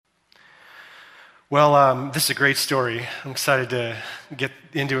This is a great story. I'm excited to get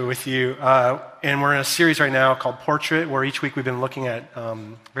into it with you. And we're in a series right now called Portrait, where each week we've been looking at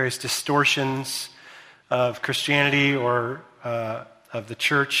various distortions of Christianity or of the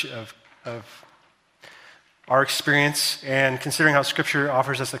church, of our experience, and considering how Scripture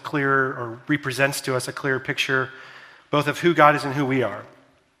offers us a clearer, or represents to us a clearer picture, both of who God is and who we are.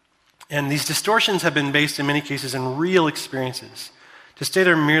 And these distortions have been based in many cases in real experiences. To say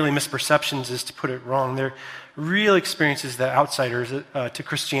they're merely misperceptions is to put it wrong. They're real experiences that outsiders to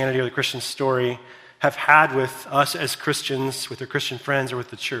Christianity or the Christian story have had with us as Christians, with their Christian friends, or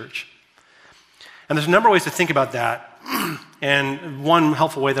with the church. And there's a number of ways to think about that. And one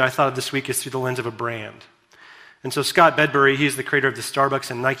helpful way that I thought of this week is through the lens of a brand. And so Scott Bedbury, he's the creator of the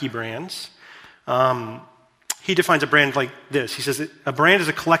Starbucks and Nike brands. He defines a brand like this. He says a brand is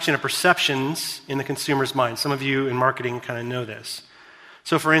a collection of perceptions in the consumer's mind. Some of you in marketing kind of know this.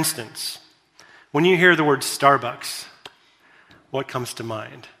 So for instance, when you hear the word Starbucks, what comes to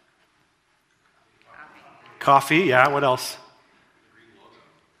mind? Coffee, yeah, what else?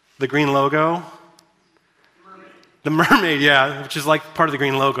 The green logo? The mermaid, yeah, which is like part of the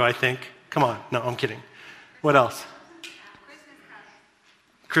green logo, I think. Come on, no, I'm kidding. What else?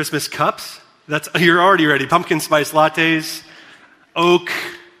 Christmas cups? You're already ready. Pumpkin spice lattes, oak,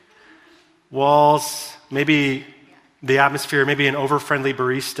 walls, maybe the atmosphere, maybe an over-friendly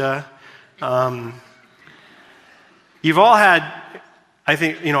barista. You've all had, I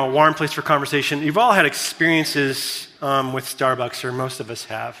think, a warm place for conversation. You've all had experiences with Starbucks, or most of us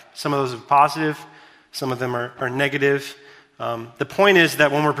have. Some of those are positive, some of them are negative. The point is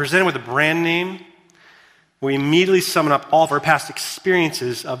that when we're presented with a brand name, we immediately summon up all of our past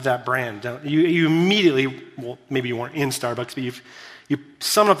experiences of that brand. You immediately, well, maybe you weren't in Starbucks, but you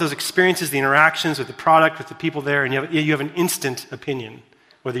sum up those experiences, the interactions with the product, with the people there, and you have an instant opinion,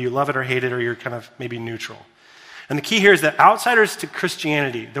 whether you love it or hate it, or you're kind of maybe neutral. And the key here is that outsiders to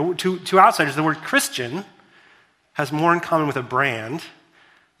Christianity, to outsiders, the word Christian has more in common with a brand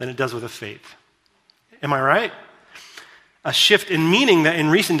than it does with a faith. Am I right? A shift in meaning that in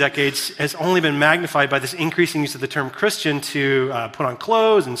recent decades has only been magnified by this increasing use of the term Christian to put on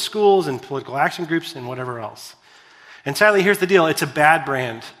clothes and schools and political action groups and whatever else. And sadly, here's the deal. It's a bad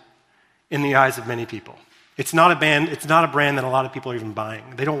brand in the eyes of many people. It's not a brand that a lot of people are even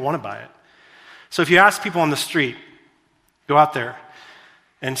buying. They don't want to buy it. So if you ask people on the street, go out there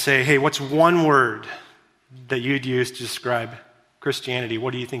and say, hey, what's one word that you'd use to describe Christianity?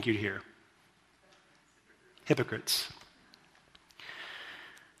 What do you think you'd hear? Hypocrites.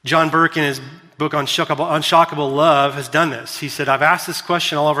 John Burke, in his book Unshockable Love, has done this. He said, I've asked this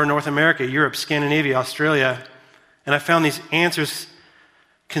question all over North America, Europe, Scandinavia, Australia, and I found these answers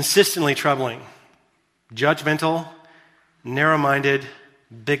consistently troubling. Judgmental, narrow-minded,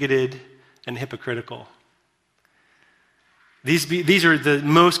 bigoted, and hypocritical. These are the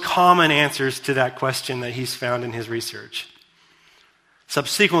most common answers to that question that he's found in his research.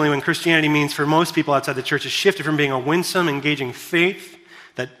 Subsequently, when Christianity means for most people outside the church, has shifted from being a winsome, engaging faith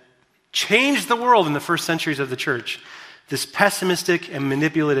that changed the world in the first centuries of the church, this pessimistic and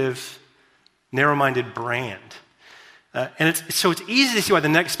manipulative, narrow-minded brand. And it's easy to see why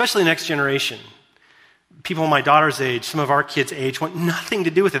especially the next generation, people my daughter's age, some of our kids' age, want nothing to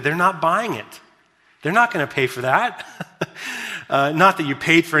do with it. They're not buying it. They're not going to pay for that. Not that you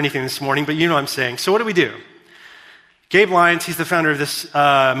paid for anything this morning, but you know what I'm saying. So what do? Gabe Lyons, he's the founder of this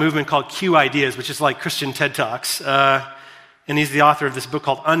movement called Q Ideas, which is like Christian TED Talks. And he's the author of this book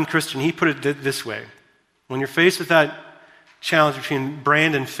called Unchristian. He put it this way. When you're faced with that challenge between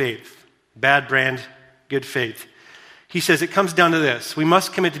brand and faith, bad brand, good faith, he says it comes down to this. We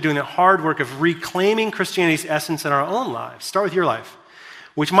must commit to doing the hard work of reclaiming Christianity's essence in our own lives. Start with your life.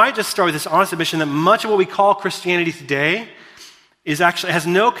 Which might just start with this honest admission that much of what we call Christianity today has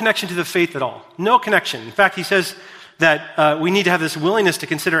no connection to the faith at all. No connection. In fact, he says that we need to have this willingness to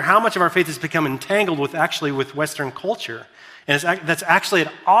consider how much of our faith has become entangled with Western culture. And that's actually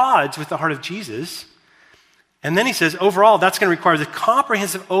at odds with the heart of Jesus. And then he says, overall, that's going to require the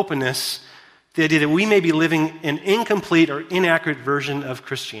comprehensive openness, the idea that we may be living an incomplete or inaccurate version of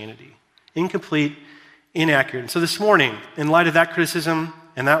Christianity. Incomplete, inaccurate. And so this morning, in light of that criticism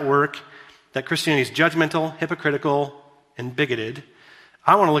and that work, that Christianity is judgmental, hypocritical, and bigoted,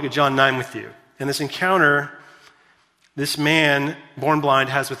 I want to look at John 9 with you. And this encounter this man, born blind,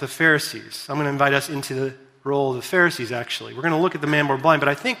 has with the Pharisees. I'm going to invite us into the role of the Pharisees, actually. We're going to look at the man born blind, but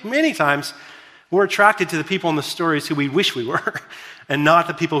I think many times we're attracted to the people in the stories who we wish we were and not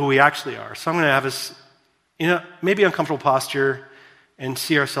the people who we actually are. So I'm going to have us, maybe uncomfortable posture and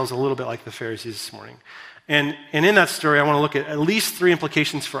see ourselves a little bit like the Pharisees this morning. And in that story, I want to look at least 3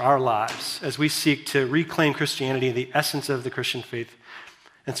 implications for our lives as we seek to reclaim Christianity, the essence of the Christian faith.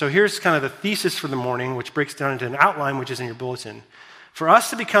 And so here's kind of the thesis for the morning, which breaks down into an outline, which is in your bulletin. For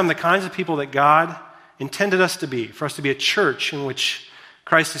us to become the kinds of people that God intended us to be, for us to be a church in which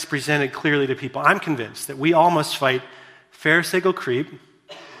Christ is presented clearly to people, I'm convinced that we all must fight pharisaical creep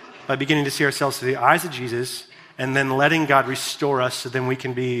by beginning to see ourselves through the eyes of Jesus and then letting God restore us so then we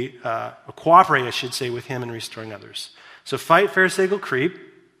can be, cooperate, I should say, with him in restoring others. So fight pharisaical creep.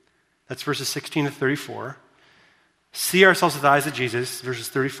 That's verses 16 to 34. See ourselves with the eyes of Jesus, verses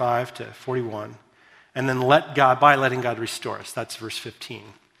 35 to 41. And then letting God restore us. That's verse 15.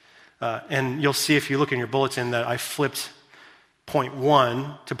 And you'll see if you look in your bulletin that I flipped point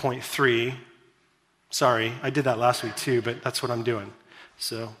 1 to point 3. Sorry, I did that last week too, but that's what I'm doing.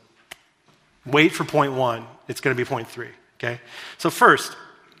 So wait for point 1. It's going to be point 3, okay? So first,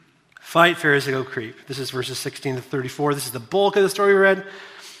 fight pharisaical creep. This is verses 16 to 34. This is the bulk of the story we read,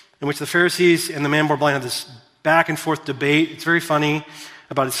 in which the Pharisees and the man born blind have this back and forth debate. It's very funny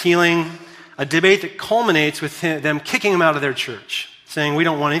about his healing. A debate that culminates with them kicking him out of their church, saying, we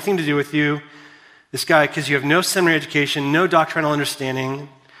don't want anything to do with you, this guy, because you have no seminary education, no doctrinal understanding,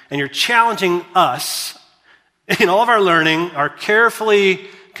 and you're challenging us in all of our learning, our carefully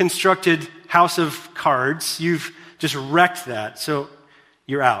constructed house of cards. You've just wrecked that, so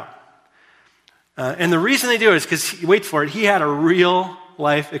you're out. And the reason they do it is because, wait for it, he had a real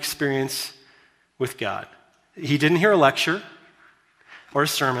life experience with God. He didn't hear a lecture or a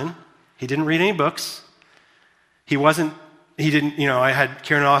sermon. He didn't read any books. I had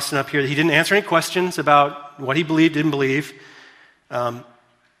Karen Austin up here. He didn't answer any questions about what he believed, didn't believe.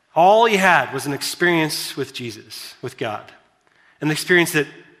 All he had was an experience with Jesus, with God. An experience that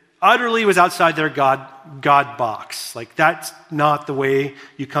utterly was outside their God box. Like, that's not the way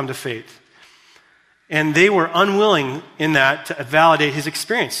you come to faith. And they were unwilling in that to validate his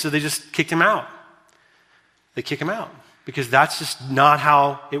experience, so they just kicked him out. They kick him out because that's just not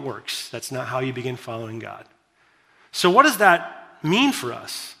how it works. That's not how you begin following God. So what does that mean for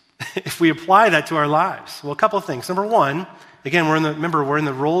us if we apply that to our lives? Well, a couple of things. Number one, again, we're in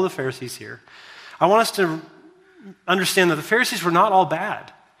the role of the Pharisees here. I want us to understand that the Pharisees were not all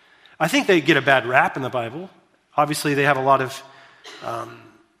bad. I think they get a bad rap in the Bible. Obviously, they have a lot of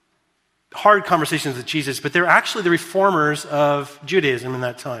hard conversations with Jesus, but they're actually the reformers of Judaism in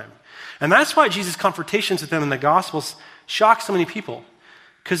that time. And that's why Jesus' confrontations with them in the Gospels shock so many people,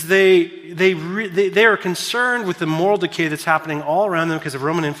 because they are concerned with the moral decay that's happening all around them because of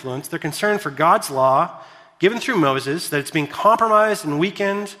Roman influence. They're concerned for God's law, given through Moses, that it's being compromised and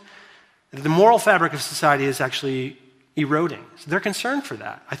weakened. The moral fabric of society is actually eroding. So they're concerned for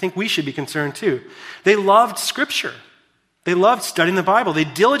that. I think we should be concerned too. They loved Scripture. They loved studying the Bible. They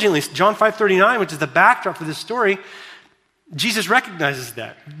diligently, John 5:39, which is the backdrop for this story, Jesus recognizes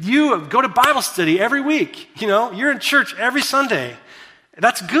that. You go to Bible study every week. You're in church every Sunday.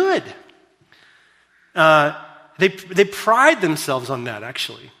 That's good. They pride themselves on that,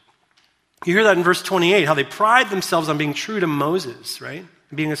 actually. You hear that in verse 28, how they pride themselves on being true to Moses, right?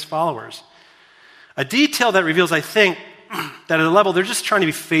 Being his followers. A detail that reveals, I think, that at a level they're just trying to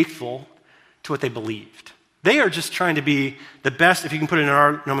be faithful to what they believed. They are just trying to be the best, if you can put it in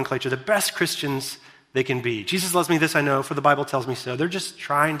our nomenclature, the best Christians they can be. Jesus loves me, this I know, for the Bible tells me so. They're just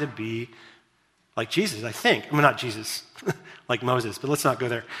trying to be like Jesus, I think. I mean, not Jesus, like Moses, but let's not go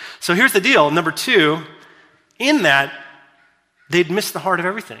there. So here's the deal. Number two, in that, they'd missed the heart of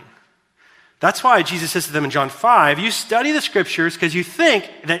everything. That's why Jesus says to them in John 5, you study the Scriptures because you think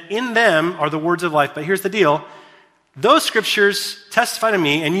that in them are the words of life. But here's the deal. Those Scriptures testify to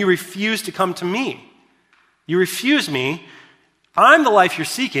me, and you refuse to come to me. You refuse me. I'm the life you're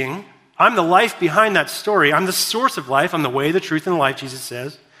seeking. I'm the life behind that story. I'm the source of life. I'm the way, the truth, and the life, Jesus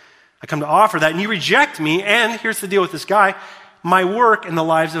says. I come to offer that, and you reject me, and here's the deal with this guy, my work and the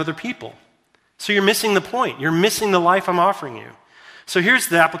lives of other people. So you're missing the point. You're missing the life I'm offering you. So here's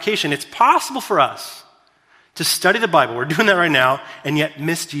the application. It's possible for us to study the Bible, we're doing that right now, and yet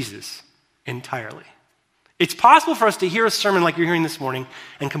miss Jesus entirely. It's possible for us to hear a sermon like you're hearing this morning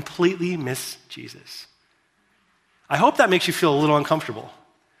and completely miss Jesus. I hope that makes you feel a little uncomfortable.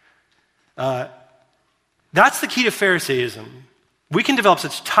 That's the key to Pharisaism. We can develop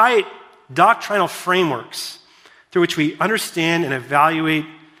such tight doctrinal frameworks through which we understand and evaluate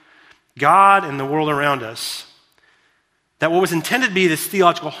God and the world around us that what was intended to be this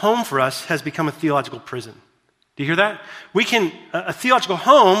theological home for us has become a theological prison. Do you hear that? A theological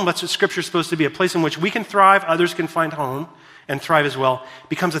home, that's what Scripture is supposed to be, a place in which we can thrive, others can find home and thrive as well,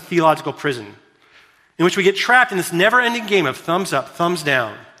 becomes a theological prison in which we get trapped in this never-ending game of thumbs up, thumbs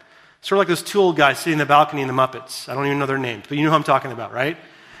down. Sort of like those two old guys sitting in the balcony in the Muppets. I don't even know their names, but you know who I'm talking about, right?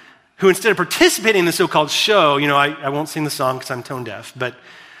 Who instead of participating in the so-called show, I won't sing the song because I'm tone deaf, but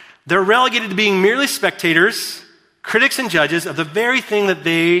they're relegated to being merely spectators, critics and judges of the very thing that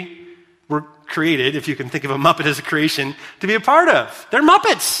they were created, if you can think of a Muppet as a creation, to be a part of. They're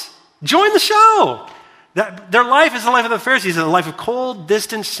Muppets. Join the show. Their life is the life of the Pharisees, a life of cold,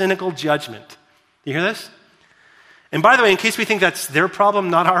 distant, cynical judgment. Do you hear this? And by the way, in case we think that's their problem,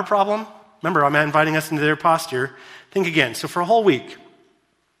 not our problem, remember, I'm inviting us into their posture. Think again. So for a whole week,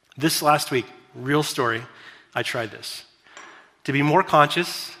 this last week, real story, I tried this. To be more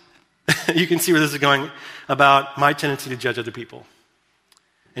conscious, you can see where this is going, about my tendency to judge other people.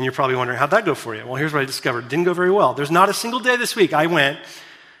 And you're probably wondering, how'd that go for you? Well, here's what I discovered. It didn't go very well. There's not a single day this week I went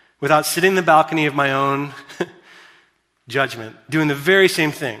without sitting in the balcony of my own judgment, doing the very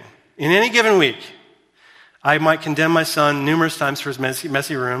same thing. In any given week, I might condemn my son numerous times for his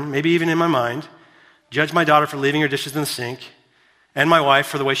messy room, maybe even in my mind, judge my daughter for leaving her dishes in the sink, and my wife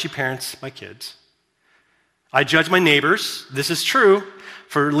for the way she parents my kids. I judge my neighbors, this is true,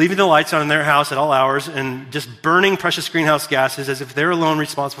 for leaving the lights on in their house at all hours and just burning precious greenhouse gases as if they're alone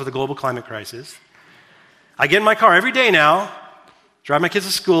responsible for the global climate crisis. I get in my car every day now, drive my kids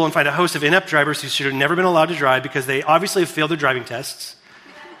to school, and find a host of inept drivers who should have never been allowed to drive because they obviously have failed their driving tests.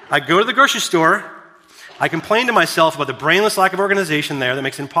 I go to the grocery store. I complain to myself about the brainless lack of organization there that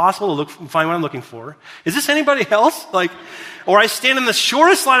makes it impossible to find what I'm looking for. Is this anybody else? Or I stand in the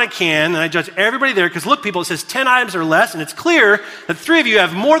shortest line I can and I judge everybody there because look, people, it says 10 items or less and it's clear that 3 of you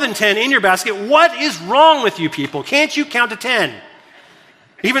have more than 10 in your basket. What is wrong with you people? Can't you count to 10?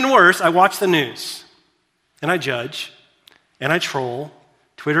 Even worse, I watch the news and I judge and I troll,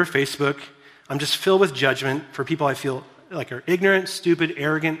 Twitter, Facebook. I'm just filled with judgment for people I feel like are ignorant, stupid,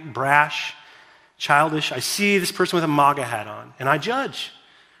 arrogant, brash, childish. I see this person with a MAGA hat on, and I judge,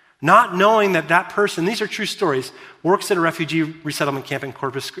 not knowing that that person, these are true stories, works at a refugee resettlement camp in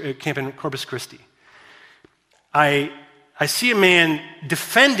Corpus Christi. I see a man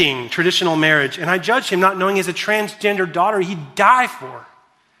defending traditional marriage, and I judge him not knowing he has a transgender daughter he'd die for.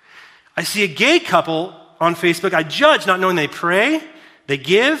 I see a gay couple on Facebook. I judge not knowing they pray, they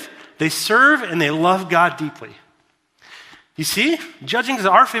give, they serve, and they love God deeply. You see, judging is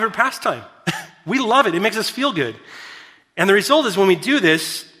our favorite pastime. We love it. It makes us feel good. And the result is when we do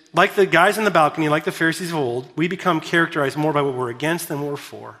this, like the guys in the balcony, like the Pharisees of old, we become characterized more by what we're against than what we're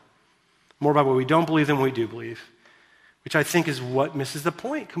for, more by what we don't believe than what we do believe, which I think is what misses the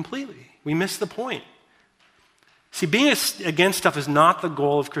point completely. We miss the point. See, being against stuff is not the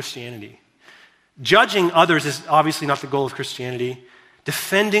goal of Christianity. Judging others is obviously not the goal of Christianity.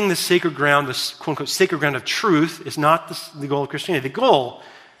 Defending the sacred ground, the quote-unquote sacred ground of truth is not the goal of Christianity. The goal,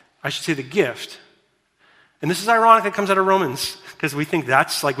 I should say the gift. And this is ironic, it comes out of Romans, because we think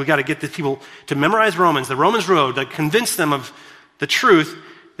that's like we got to get the people to memorize Romans, the Romans road, like convince them of the truth.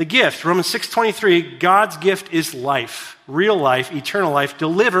 The gift, Romans 6:23, God's gift is life, real life, eternal life,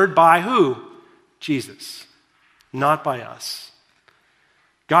 delivered by who? Jesus, not by us.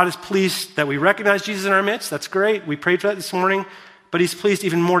 God is pleased that we recognize Jesus in our midst. That's great. We prayed for that this morning. But he's pleased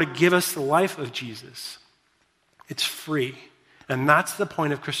even more to give us the life of Jesus. It's free. And that's the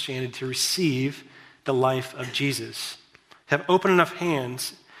point of Christianity, to receive the life of Jesus. Have open enough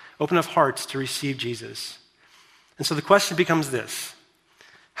hands, open enough hearts to receive Jesus. And so the question becomes this.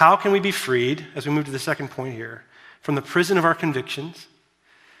 How can we be freed, as we move to the second point here, from the prison of our convictions,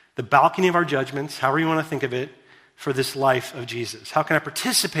 the balcony of our judgments, however you want to think of it, for this life of Jesus? How can I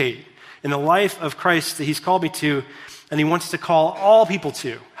participate in the life of Christ that he's called me to, and he wants to call all people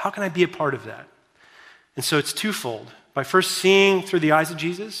to? How can I be a part of that? And so it's twofold. By first seeing through the eyes of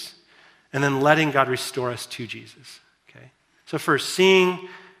Jesus, and then letting God restore us to Jesus. Okay? So first, seeing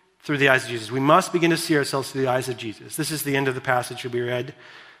through the eyes of Jesus. We must begin to see ourselves through the eyes of Jesus. This is the end of the passage that we read,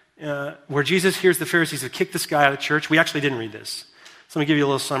 where Jesus hears the Pharisees have kicked this guy out of church. We actually didn't read this. So let me give you a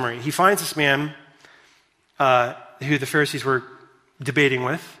little summary. He finds this man who the Pharisees were debating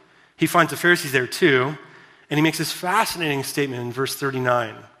with. He finds the Pharisees there too, and he makes this fascinating statement in verse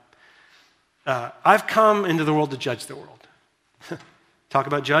 39. I've come into the world to judge the world. Talk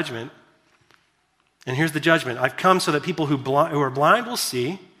about judgment. And here's the judgment. I've come so that people who are blind will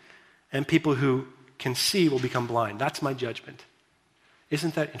see, and people who can see will become blind. That's my judgment.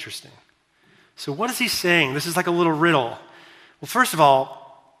 Isn't that interesting? So what is he saying? This is like a little riddle. Well, first of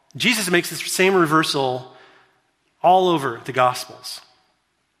all, Jesus makes this same reversal all over the Gospels.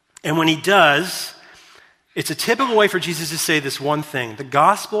 And when he does, it's a typical way for Jesus to say this one thing. The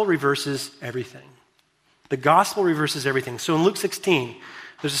gospel reverses everything. The gospel reverses everything. So in Luke 16,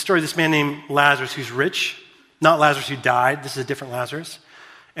 there's a story of this man named Lazarus who's rich. Not Lazarus who died. This is a different Lazarus.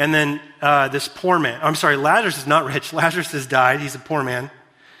 And then this poor man, Lazarus is not rich. Lazarus has died. He's a poor man.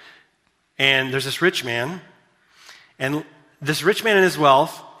 And there's this rich man. And this rich man and his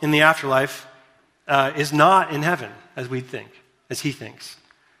wealth in the afterlife is not in heaven, as we think, as he thinks.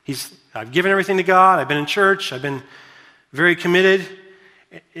 I've given everything to God. I've been in church. I've been very committed.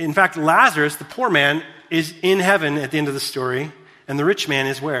 In fact, Lazarus, the poor man, is in heaven at the end of the story. And the rich man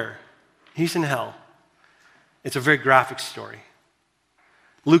is where? He's in hell. It's a very graphic story.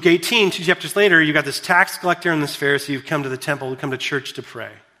 Luke 18, 2 chapters later, you got this tax collector and this Pharisee who've come to the temple, who come to church to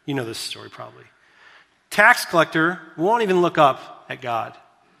pray. You know this story probably. Tax collector won't even look up at God.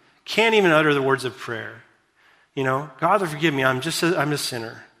 Can't even utter the words of prayer. God, forgive me, I'm a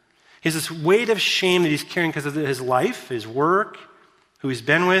sinner. He has this weight of shame that he's carrying because of his life, his work, who he's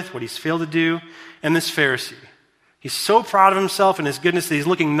been with, what he's failed to do. And this Pharisee, he's so proud of himself and his goodness that he's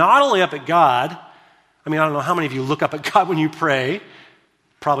looking not only up at God. I don't know how many of you look up at God when you pray.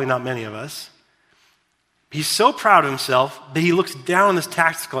 Probably not many of us. He's so proud of himself that he looks down on this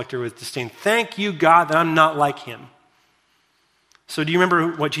tax collector with disdain. Thank you, God, that I'm not like him. So do you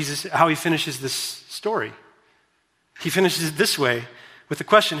remember how he finishes this story? He finishes it this way with the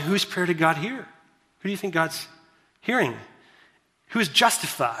question, whose prayer did God hear? Who do you think God's hearing? Who's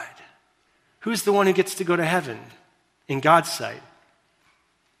justified? Who's the one who gets to go to heaven in God's sight?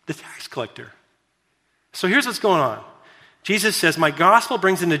 The tax collector. So here's what's going on. Jesus says, my gospel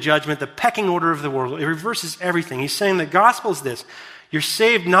brings into judgment the pecking order of the world. It reverses everything. He's saying the gospel is this. You're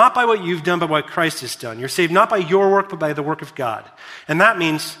saved not by what you've done, but what Christ has done. You're saved not by your work, but by the work of God. And that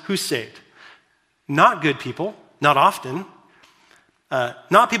means who's saved? Not good people, not often.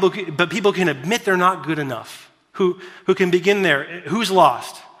 Not people, but people can admit they're not good enough. Who can begin there. Who's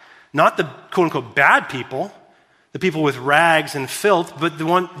lost? Not the quote-unquote bad people, the people with rags and filth, but the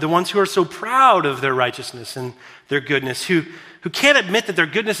ones who are so proud of their righteousness and their goodness, who can't admit that their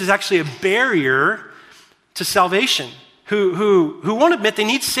goodness is actually a barrier to salvation, who won't admit they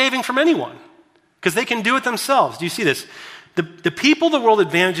need saving from anyone because they can do it themselves. Do you see this? The people the world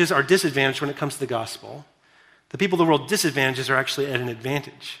advantages are disadvantaged when it comes to the gospel. The people the world disadvantages are actually at an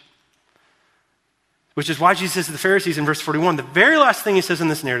advantage. Which is why Jesus says to the Pharisees in verse 41, the very last thing he says in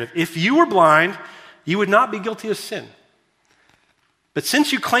this narrative, if you were blind, you would not be guilty of sin. But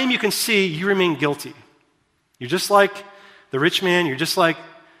since you claim you can see, you remain guilty. You're just like the rich man. You're just like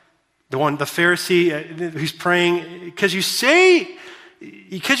the Pharisee who's praying. Because you say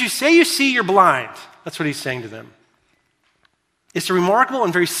you see, you're blind. That's what he's saying to them. It's a remarkable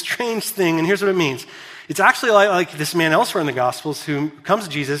and very strange thing, and here's what it means. It's actually like this man elsewhere in the Gospels who comes to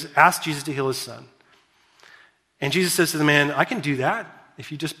Jesus, asks Jesus to heal his son. And Jesus says to the man, I can do that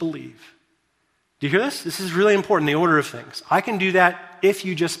if you just believe. Do you hear this? This is really important, the order of things. I can do that if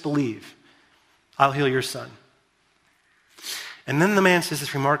you just believe. I'll heal your son. And then the man says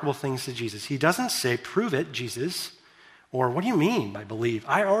this remarkable things to Jesus. He doesn't say, prove it, Jesus, or what do you mean by believe?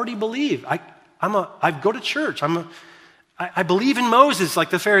 I already believe. I go to church. I believe in Moses, like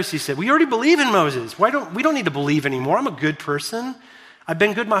the Pharisees said. We already believe in Moses. We don't need to believe anymore. I'm a good person. I've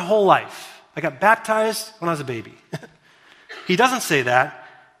been good my whole life. I got baptized when I was a baby. He doesn't say that.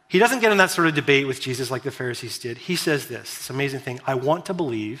 He doesn't get in that sort of debate with Jesus like the Pharisees did. He says this amazing thing. I want to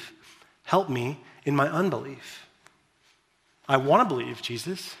believe. Help me in my unbelief. I want to believe,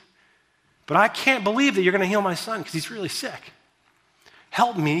 Jesus, but I can't believe that you're going to heal my son because he's really sick.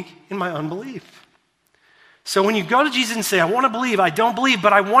 Help me in my unbelief. So when you go to Jesus and say, I want to believe, I don't believe,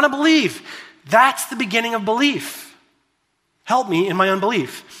 but I want to believe, that's the beginning of belief. Help me in my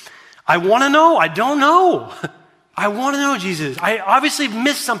unbelief. I want to know, I don't know. I want to know, Jesus. I obviously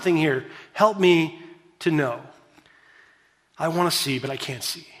missed something here. Help me to know. I want to see, but I can't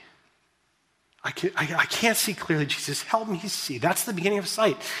see. I can't see clearly, Jesus. Help me see. That's the beginning of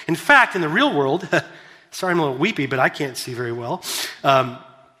sight. In fact, in the real world, sorry I'm a little weepy, but I can't see very well.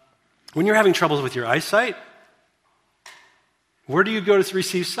 When you're having troubles with your eyesight, where do you go to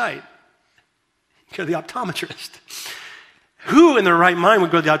receive sight? You go to the optometrist. Who in their right mind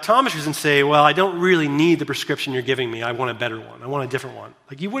would go to the optometrist and say, well, I don't really need the prescription you're giving me. I want a better one. I want a different one.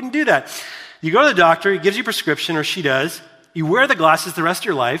 Like, you wouldn't do that. You go to the doctor, he gives you a prescription, or she does. You wear the glasses the rest of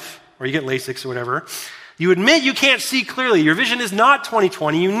your life, or you get LASIK or whatever. You admit you can't see clearly. Your vision is not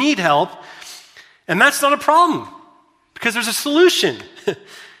 20/20. You need help. And that's not a problem because there's a solution.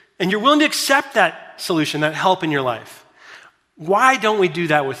 And you're willing to accept that solution, that help in your life. Why don't we do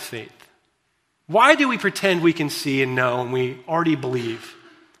that with faith? Why do we pretend we can see and know and we already believe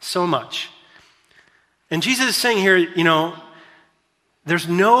so much? And Jesus is saying here, there's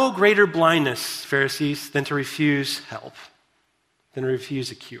no greater blindness, Pharisees, than to refuse help, than to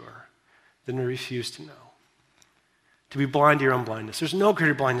refuse a cure, than to refuse to know. to be blind to your own blindness. There's no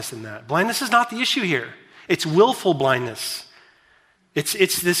greater blindness than that. Blindness is not the issue here. It's willful blindness.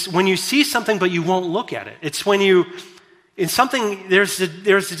 It's this when you see something but you won't look at it. It's when you, in something, there's a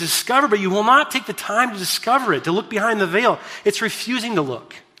discover, but you will not take the time to discover it, to look behind the veil. It's refusing to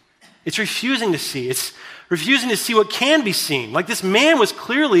look. It's refusing to see. It's refusing to see what can be seen. Like this man was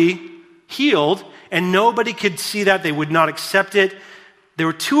clearly healed, and nobody could see that. They would not accept it. They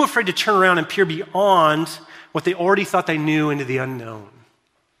were too afraid to turn around and peer beyond what they already thought they knew into the unknown.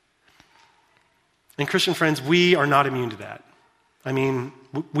 And Christian friends, we are not immune to that. I mean,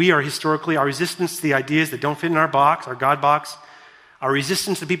 we are historically, our resistance to the ideas that don't fit in our box, our God box, our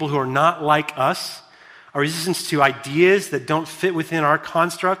resistance to people who are not like us, our resistance to ideas that don't fit within our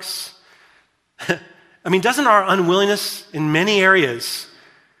constructs. I mean, doesn't our unwillingness in many areas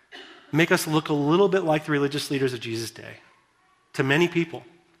make us look a little bit like the religious leaders of Jesus' day to many people?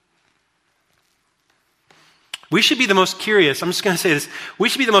 We should be the most curious, I'm just going to say this, we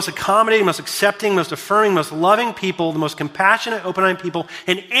should be the most accommodating, most accepting, most affirming, most loving people, the most compassionate, open-eyed people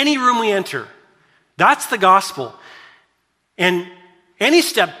in any room we enter. That's the gospel. And any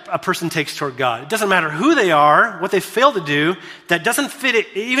step a person takes toward God, it doesn't matter who they are, what they fail to do, that doesn't fit it,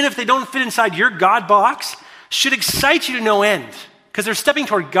 even if they don't fit inside your God box, should excite you to no end. Because they're stepping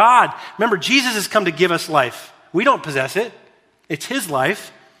toward God. Remember, Jesus has come to give us life. We don't possess it. It's his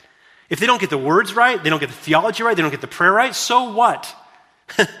life. If they don't get the words right, they don't get the theology right, they don't get the prayer right, so what?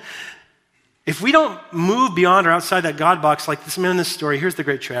 If we don't move beyond or outside that God box like this man in this story, here's the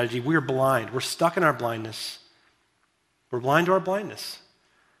great tragedy. We're blind. We're stuck in our blindness. We're blind to our blindness.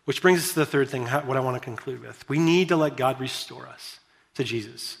 Which brings us to the third thing, what I want to conclude with. We need to let God restore us to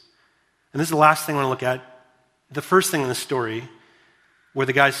Jesus. And this is the last thing I want to look at. The first thing in the story where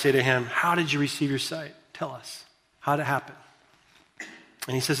the guys say to him, how did you receive your sight? Tell us. How did it happen?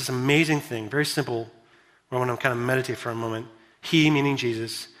 And he says this amazing thing, very simple, where I want to kind of meditate for a moment. He, meaning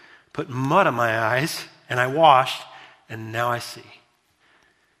Jesus, put mud on my eyes, and I washed, and now I see.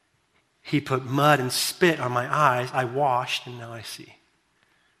 He put mud and spit on my eyes, I washed, and now I see.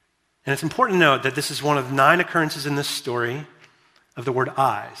 And it's important to note that this is one of 9 occurrences in this story of the word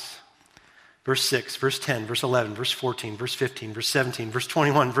eyes. Verse 6, verse 10, verse 11, verse 14, verse 15, verse 17, verse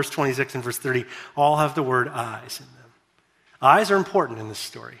 21, verse 26, and verse 30 all have the word eyes in them. Eyes are important in this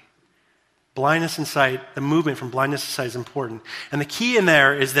story. Blindness and sight, the movement from blindness to sight is important. And the key in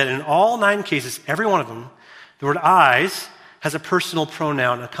there is that in all 9 cases, every one of them, the word eyes has a personal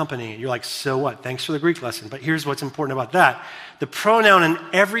pronoun accompanying it. You're like, so what? Thanks for the Greek lesson. But here's what's important about that. The pronoun in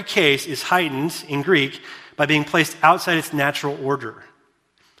every case is heightened in Greek by being placed outside its natural order.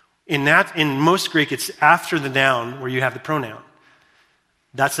 In most Greek, it's after the noun where you have the pronoun.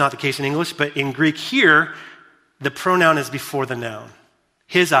 That's not the case in English, but in Greek here, the pronoun is before the noun.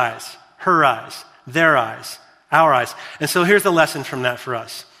 His eyes, her eyes, their eyes, our eyes. And so here's the lesson from that for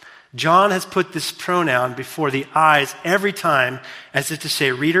us. John has put this pronoun before the eyes every time as if to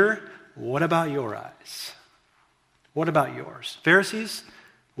say, reader, what about your eyes? What about yours? Pharisees,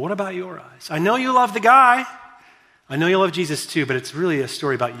 what about your eyes? I know you love the guy. I know you love Jesus too, but it's really a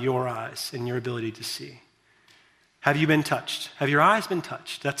story about your eyes and your ability to see. Have you been touched? Have your eyes been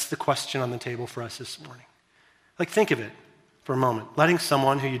touched? That's the question on the table for us this morning. Like, think of it for a moment. Letting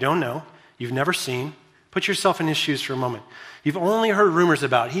someone who you don't know, you've never seen, put yourself in his shoes for a moment. You've only heard rumors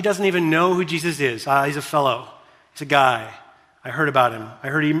about. He doesn't even know who Jesus is. He's a fellow. He's a guy. I heard about him. I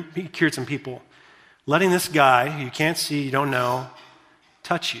heard he cured some people. Letting this guy, who you can't see, you don't know,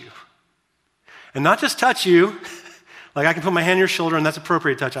 touch you. And not just touch you, like I can put my hand on your shoulder and that's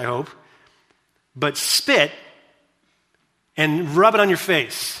appropriate touch, I hope, but spit and rub it on your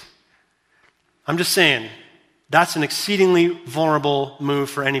face. I'm just saying, that's an exceedingly vulnerable move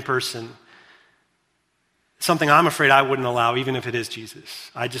for any person. Something I'm afraid I wouldn't allow, even if it is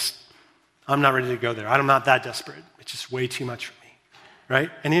Jesus. I'm not ready to go there. I'm not that desperate. It's just way too much for me. Right?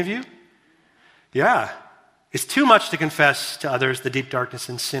 Any of you? Yeah. It's too much to confess to others the deep darkness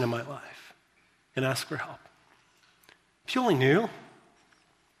and sin in my life and ask for help. If you only knew,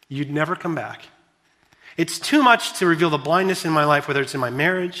 you'd never come back. It's too much to reveal the blindness in my life, whether it's in my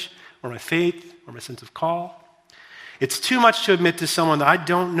marriage or my faith or my sense of call. It's too much to admit to someone that I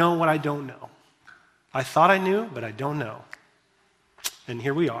don't know what I don't know. I thought I knew, but I don't know. And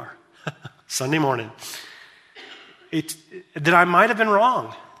here we are, Sunday morning. That I might have been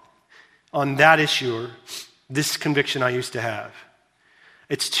wrong on that issue or this conviction I used to have.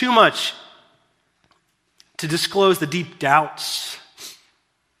 It's too much to disclose the deep doubts,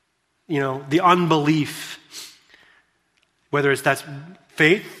 the unbelief, whether that's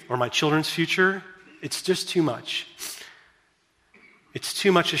faith or my children's future. It's just too much. It's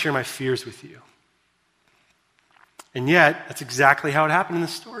too much to share my fears with you. And yet, that's exactly how it happened in the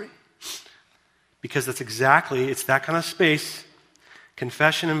story. Because it's that kind of space,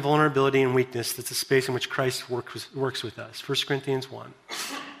 confession and vulnerability and weakness, that's a space in which Christ works with us. 1 Corinthians 1.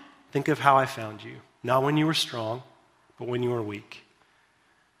 Think of how I found you. Not when you were strong, but when you were weak.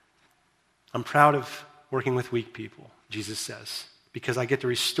 I'm proud of working with weak people, Jesus says, because I get to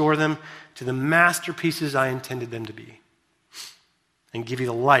restore them to the masterpieces I intended them to be and give you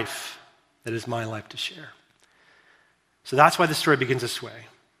the life that is my life to share. So that's why the story begins this way.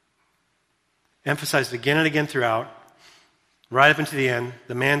 Emphasized again and again throughout, right up into the end,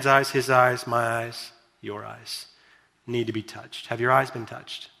 the man's eyes, his eyes, my eyes, your eyes need to be touched. Have your eyes been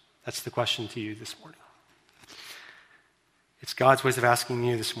touched? That's the question to you this morning. It's God's ways of asking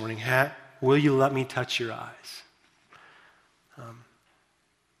you this morning, will you let me touch your eyes?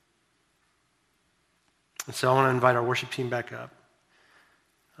 And so I want to invite our worship team back up.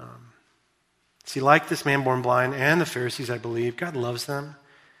 See, like this man born blind and the Pharisees, I believe, God loves them.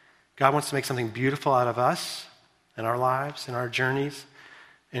 God wants to make something beautiful out of us and our lives and our journeys,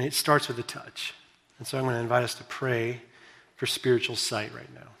 and it starts with a touch. And so I'm going to invite us to pray for spiritual sight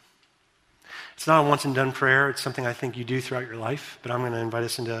right now. It's not a once-and-done prayer. It's something I think you do throughout your life, but I'm going to invite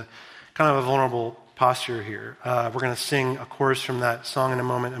us into kind of a vulnerable posture here. We're going to sing a chorus from that song in a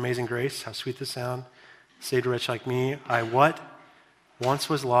moment, Amazing Grace, how sweet the sound, saved a wretch like me. I what? Once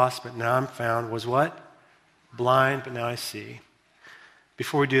was lost, but now I'm found. Was what? Blind, but now I see.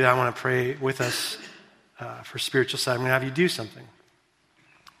 Before we do that, I want to pray with us for spiritual sight. I'm going to have you do something.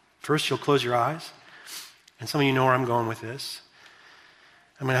 First, you'll close your eyes. And some of you know where I'm going with this.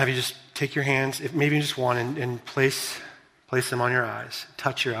 I'm going to have you just take your hands, maybe just one, and place them on your eyes.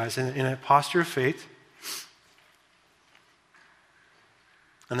 Touch your eyes in a posture of faith.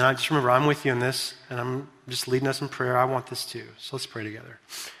 And then I just remember, I'm with you in this, and I'm just leading us in prayer. I want this too. So let's pray together.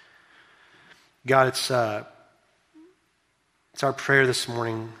 God, it's our prayer this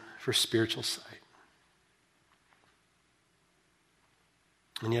morning for spiritual sight.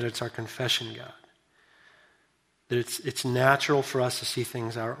 And yet it's our confession, God, that it's natural for us to see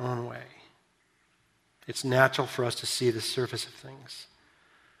things our own way. It's natural for us to see the surface of things.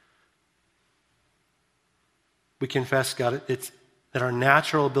 We confess, God, that our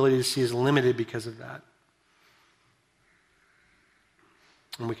natural ability to see is limited because of that.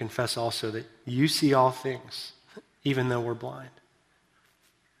 And we confess also that you see all things, even though we're blind.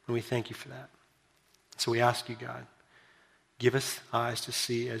 And we thank you for that. So we ask you, God, give us eyes to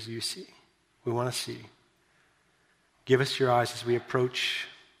see as you see. We want to see. Give us your eyes as we approach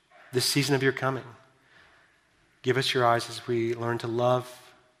this season of your coming. Give us your eyes as we learn to love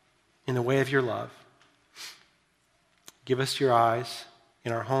in the way of your love. Give us your eyes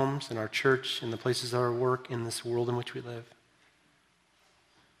in our homes, in our church, in the places of our work, in this world in which we live.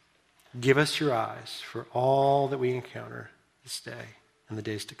 Give us your eyes for all that we encounter this day and the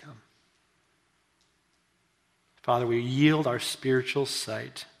days to come. Father, we yield our spiritual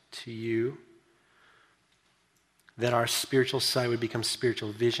sight to you, that our spiritual sight would become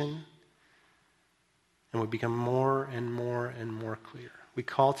spiritual vision and would become more and more and more clear. We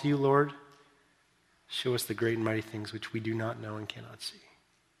call to you, Lord. Show us the great and mighty things which we do not know and cannot see.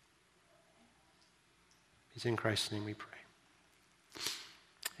 It's in Christ's name we pray.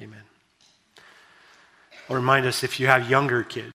 Amen. I'll remind us, if you have younger kids,